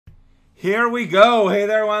Here we go. Hey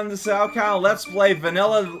there, everyone. This is Alcal. Let's play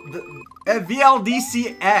VLDCX,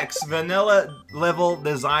 Vanilla Level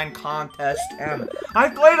Design Contest 10. I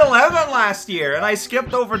played 11 last year, and I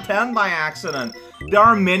skipped over 10 by accident. There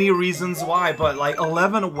are many reasons why, but, like,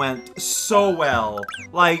 11 went so well.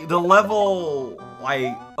 Like, the level,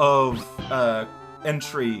 like, of,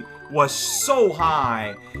 entry was so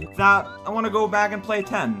high that I want to go back and play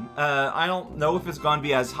 10. I don't know if it's going to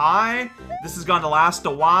be as high. This is going to last a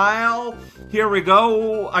while. Here we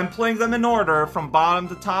go. I'm playing them in order from bottom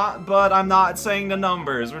to top, but I'm not saying the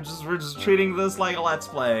numbers. We're just treating this like a let's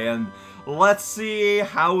play, and let's see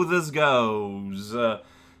how this goes.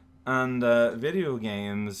 Video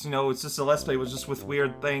games, you know, it's just a let's play with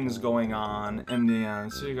weird things going on in the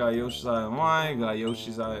end. So you got Yoshi's Island 1, you got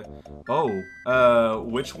Yoshi's Island... Oh,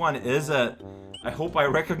 which one is it? I hope I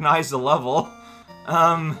recognize the level.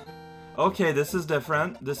 Okay, this is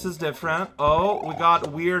different. This is different. Oh, we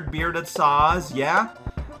got weird bearded saws. Yeah,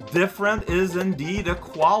 different is indeed a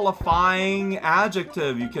qualifying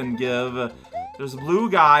adjective you can give. There's blue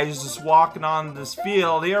guys just walking on this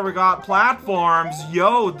field. Here we got platforms.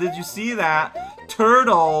 Yo, did you see that?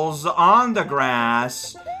 Turtles on the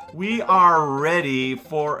grass. We are ready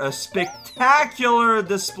for a spectacular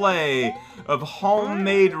display of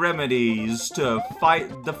homemade remedies to fight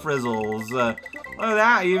the frizzles. Look at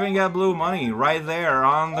that, you even got blue money right there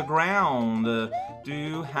on the ground. Do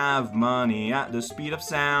you have money at the speed of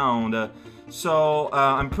sound?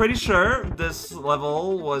 I'm pretty sure this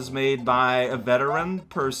level was made by a veteran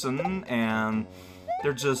person, and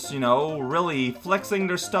they're just, you know, really flexing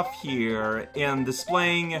their stuff here and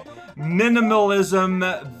displaying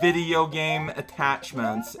minimalism video game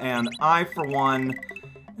attachments. And I, for one,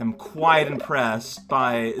 am quite impressed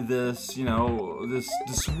by this, you know,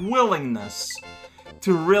 this willingness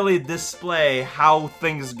to really display how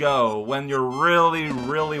things go when you're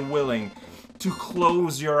really willing to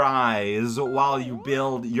close your eyes while you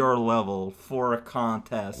build your level for a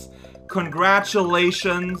contest.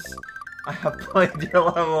 Congratulations! I have played your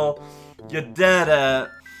level. You did it.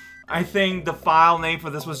 I think the file name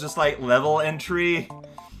for this was just like level entry.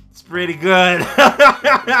 It's pretty good.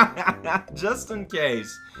 Just in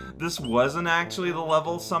case this wasn't actually the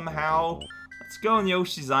level somehow. Let's go in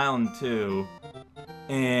Yoshi's Island 2.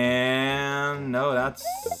 And no, that's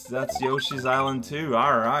Yoshi's Island 2.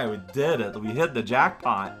 Alright, we did it. We hit the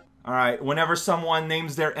jackpot. Alright, whenever someone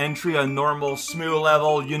names their entry a normal SMW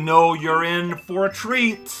level, you know you're in for a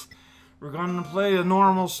treat. We're gonna play a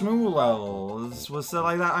normal SMW level. This was said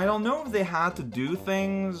like that. I don't know if they had to do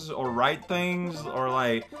things or write things or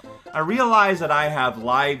like... I realize that I have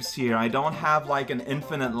lives here. I don't have like an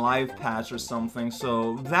infinite life patch or something,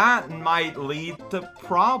 so that might lead to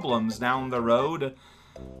problems down the road.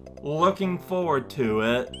 Looking forward to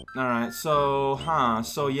it. Alright, so,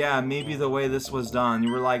 so yeah, maybe the way this was done,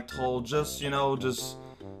 you were like told, just, you know, just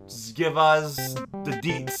give us the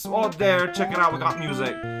deets. Oh, there, check it out, we got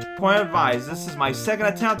music. Point of advice, this is my second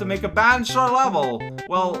attempt to make a bad and short level.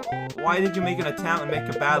 Well, why did you make an attempt to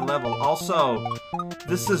make a bad level? Also,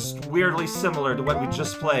 this is weirdly similar to what we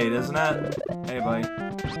just played, isn't it? Hey, buddy.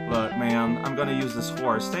 Look, man, I'm gonna use this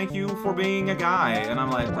horse. Thank you for being a guy. And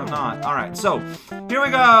I'm like, I'm not. Alright, so, here we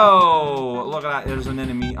go! Look at that, there's an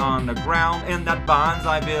enemy on the ground, and that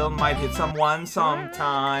bonsai build might hit someone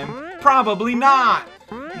sometime. Probably not!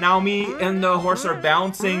 Now me and the horse are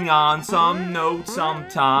bouncing on some notes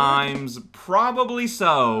sometimes. Probably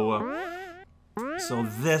so. So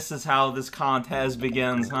this is how this contest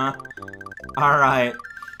begins, huh? Alright,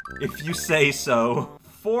 if you say so.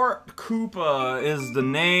 Fort Koopa is the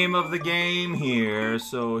name of the game here,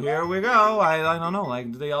 so here we go. I don't know,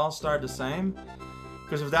 like, do they all start the same?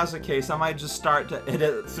 Because if that's the case, I might just start to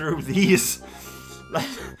edit through these.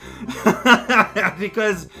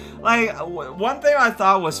 Because, like, one thing I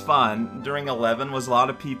thought was fun during 11 was a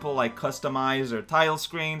lot of people, like, customized their title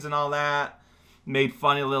screens and all that. Made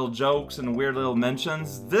funny little jokes and weird little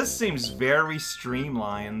mentions. This seems very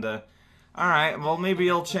streamlined. Alright, well, maybe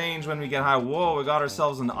it'll change when we get high. Whoa, we got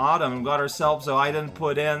ourselves an autumn. We got ourselves, so I didn't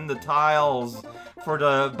put in the tiles for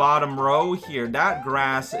the bottom row here. That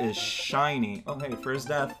grass is shiny. Oh, hey, first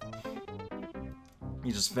death.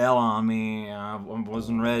 You just fell on me. I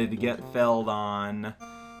wasn't ready to get felled on.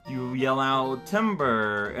 You yell out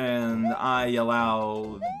timber, and I yell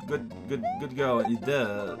out good go. You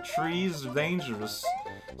did. Trees are dangerous.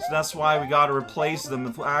 So that's why we gotta replace them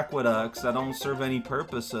with aqueducts that don't serve any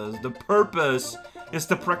purposes. The purpose is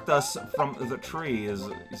to protect us from the trees.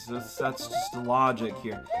 That's just the logic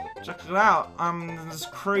here. Check it out. This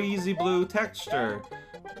crazy blue texture.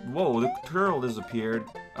 Whoa, the turtle disappeared.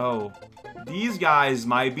 Oh. These guys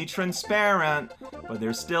might be transparent, but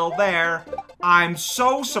they're still there. I'm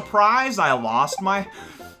so surprised I lost my...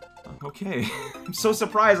 Okay. I'm so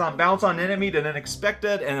surprised I bounced on an enemy that didn't expect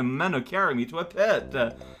it and meant to carry me to a pit.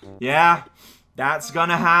 Yeah, that's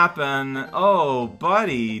gonna happen. Oh,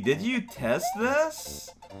 buddy, did you test this?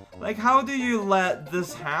 Like, how do you let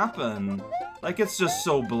this happen? Like, it's just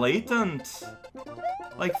so blatant.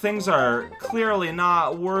 Like, things are clearly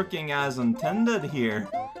not working as intended here.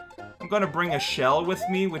 I'm gonna bring a shell with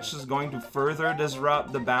me, which is going to further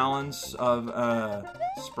disrupt the balance of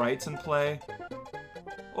sprites in play.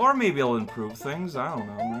 Or maybe it'll improve things, I don't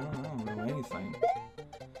know, I don't know anything.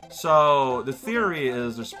 So, the theory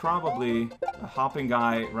is there's probably a hopping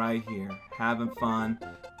guy right here, having fun.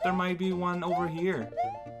 There might be one over here.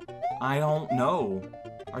 I don't know.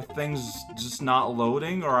 Are things just not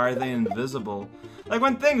loading, or are they invisible? Like,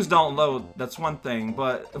 when things don't load, that's one thing,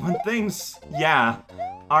 but when things, yeah,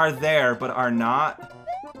 are there but are not,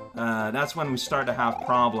 that's when we start to have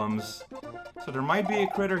problems. So there might be a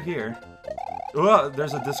critter here. Oh,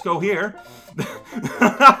 there's a disco here.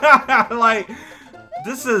 Like,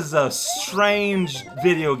 this is a strange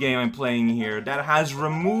video game I'm playing here that has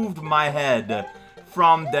removed my head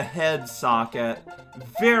from the head socket.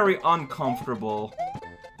 Very uncomfortable.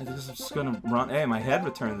 I think I'm just gonna run. Hey, my head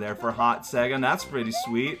returned there for a hot second. That's pretty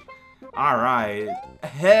sweet. Alright.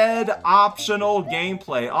 Head optional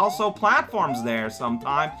gameplay. Also, platforms there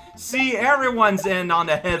sometime. See, everyone's in on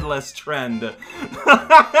the headless trend.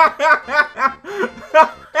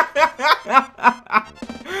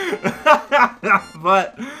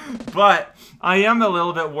 But I am a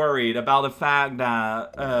little bit worried about the fact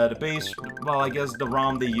that the base, well, I guess the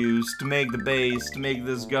ROM they used to make the base, to make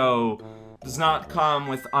this go, does not come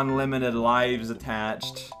with unlimited lives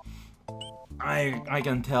attached. I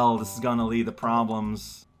can tell this is gonna lead to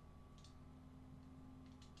problems.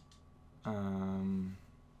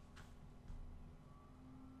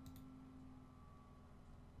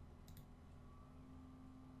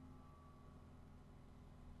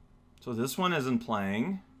 So this one isn't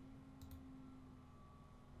playing.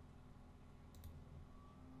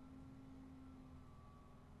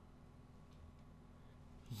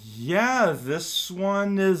 Yeah, this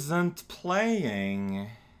one isn't playing.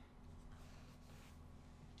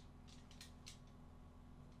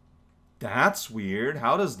 That's weird.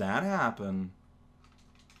 How does that happen?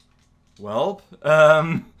 Welp.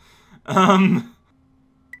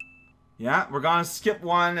 Yeah, we're gonna skip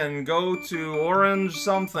one and go to orange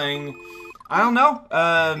something. I don't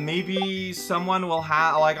know. Maybe someone will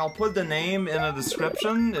have, like, I'll put the name in a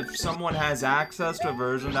description. If someone has access to a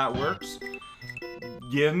version that works,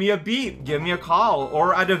 give me a beep, give me a call,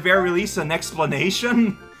 or at the very least an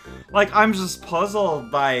explanation. Like, I'm just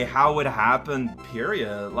puzzled by how it happened,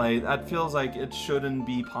 period. Like, that feels like it shouldn't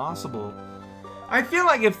be possible. I feel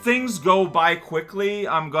like if things go by quickly,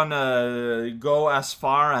 I'm gonna go as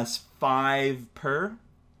far as 5 per.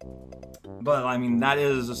 But, I mean, that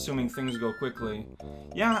is assuming things go quickly.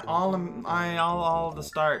 Yeah, all the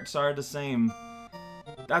starts are the same.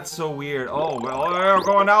 That's so weird. Oh, well, we're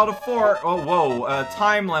going out of 4. Oh, whoa,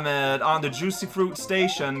 time limit on the Juicy Fruit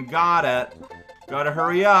Station. Got it. Gotta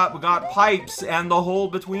hurry up. We got pipes and the hole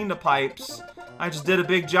between the pipes. I just did a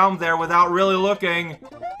big jump there without really looking.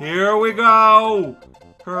 Here we go.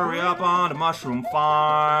 Hurry up on the mushroom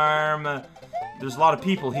farm. There's a lot of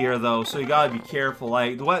people here, though, so you gotta be careful.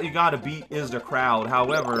 Like, what you gotta beat is the crowd.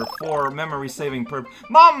 However, for memory-saving purpose...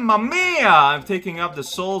 Mamma mia! I'm taking up the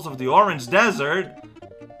souls of the Orange Desert.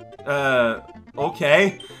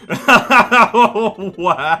 Okay.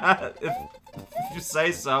 What? If you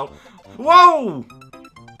say so. Whoa!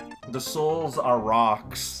 The souls are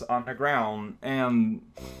rocks on the ground, and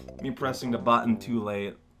me pressing the button too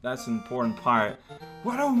late. That's an important part.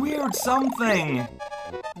 What a weird something!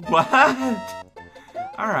 What?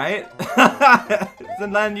 Alright.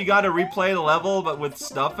 And then you gotta replay the level, but with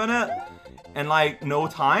stuff in it? And, like, no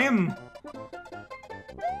time?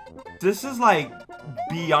 This is, like,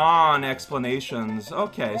 beyond explanations.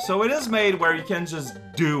 Okay, so it is made where you can just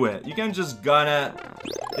do it. You can just gun it.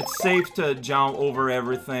 It's safe to jump over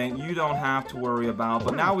everything. You don't have to worry about.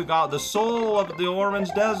 But now we got the soul of the Orange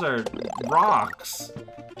Desert. Rocks.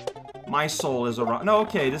 My soul is a rock. No,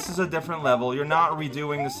 okay, this is a different level. You're not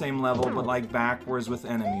redoing the same level, but like backwards with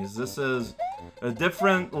enemies. This is a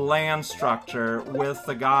different land structure with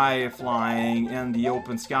the guy flying in the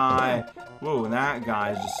open sky. Whoa, that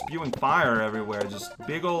guy is just spewing fire everywhere. Just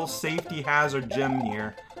big old safety hazard gym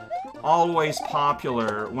here. Always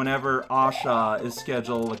popular whenever Asha is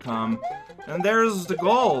scheduled to come. And there's the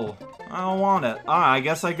goal. I don't want it. Ah, I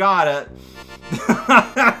guess I got it.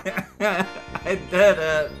 I did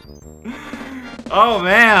it. Oh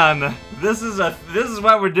man, this is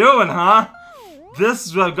what we're doing, huh? This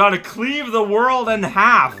is gonna cleave the world in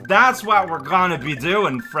half. That's what we're gonna be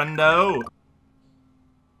doing, friendo.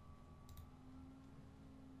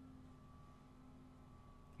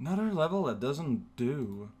 Another level that doesn't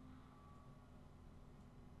do.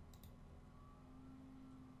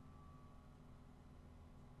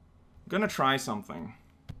 I'm gonna try something.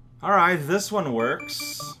 Alright, this one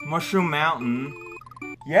works. Mushroom Mountain.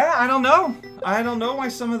 Yeah, I don't know. I don't know why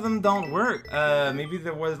some of them don't work. Maybe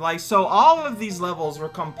there was like... So all of these levels were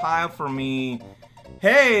compiled for me.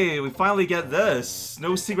 Hey, we finally get this.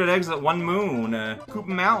 No secret exit, one moon. Koopa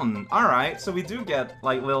Mountain. Alright, so we do get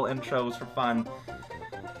like little intros for fun.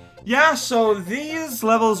 Yeah, so these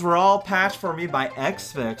levels were all patched for me by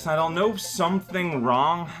Xfix. I don't know if something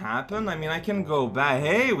wrong happened. I mean, I can go back.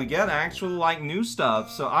 Hey, we get actual, like, new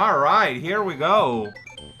stuff. So, alright, here we go.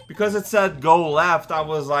 Because it said go left, I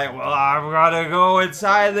was like, well, I've gotta go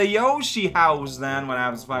inside the Yoshi house then. What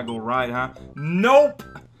happens if I go right, huh? Nope!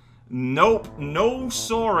 Nope. No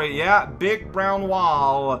sorry. Yeah, big brown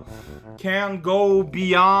wall. Can't go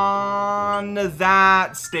beyond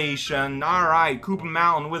that station. Alright, Koopa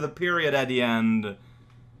Mountain with a period at the end.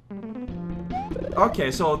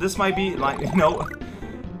 Okay, so this might be like, you know,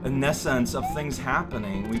 an essence of things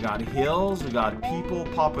happening. We got hills, we got people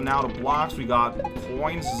popping out of blocks, we got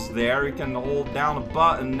coins there. You can hold down a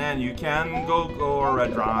button and you can go or a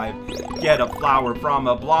drive. Get a flower from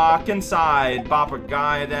a block inside. Bop a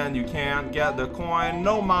guide and you can't get the coin.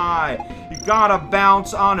 No my. You gotta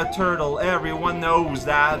bounce on a turtle. Everyone knows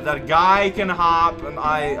that. That guy can hop, and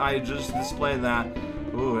I just displayed that.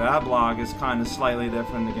 Ooh, that block is kind of slightly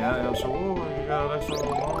different again. So, ooh, you got an extra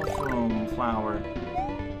mushroom flower.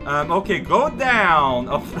 Okay, go down.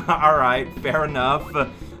 Oh, alright, fair enough.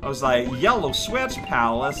 I was like, Yellow Switch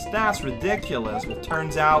Palace? That's ridiculous. Well,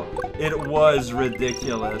 turns out it was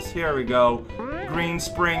ridiculous. Here we go. Green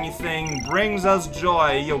springy thing brings us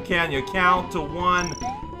joy. Yo, can you count to 1?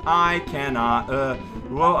 I cannot.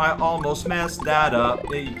 Well, I almost messed that up.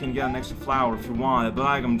 Hey, you can get an extra flower if you want it, but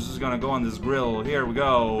I'm just gonna go on this grill. Here we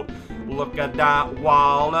go. Look at that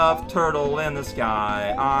wall of turtle in the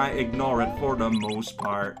sky. I ignore it for the most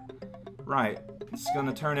part. Right. It's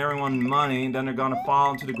gonna turn everyone money, and then they're gonna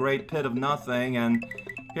fall into the great pit of nothing, and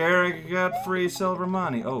here I get free silver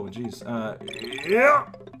money. Oh, jeez. Yeah.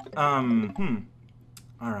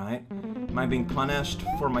 Alright. Am I being punished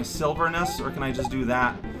for my silverness, or can I just do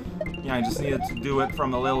that? Yeah, I just needed to do it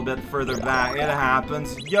from a little bit further back. It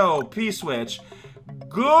happens. Yo, P-switch.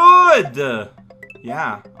 Good!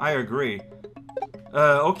 Yeah, I agree.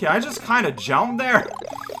 Okay, I just kind of jumped there.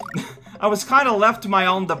 I was kind of left to my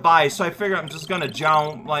own device, so I figured I'm just gonna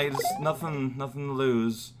jump. Like, there's nothing to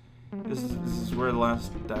lose. This is where the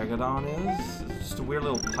last Dagadon is. It's just a weird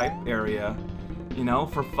little pipe area. You know,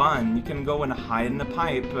 for fun. You can go and hide in the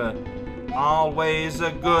pipe. Always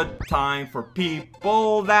a good time for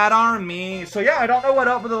people that are me. So yeah, I don't know what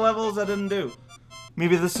up with the levels I didn't do.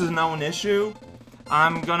 Maybe this is no an issue.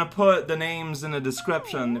 I'm gonna put the names in the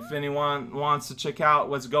description if anyone wants to check out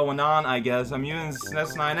what's going on, I guess. I'm using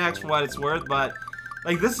SNES 9X for what it's worth, but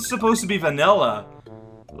like, this is supposed to be vanilla.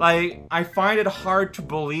 Like, I find it hard to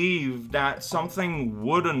believe that something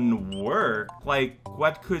wouldn't work. Like,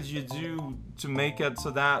 what could you do to make it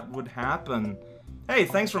so that would happen? Hey,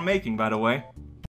 thanks for making, by the way.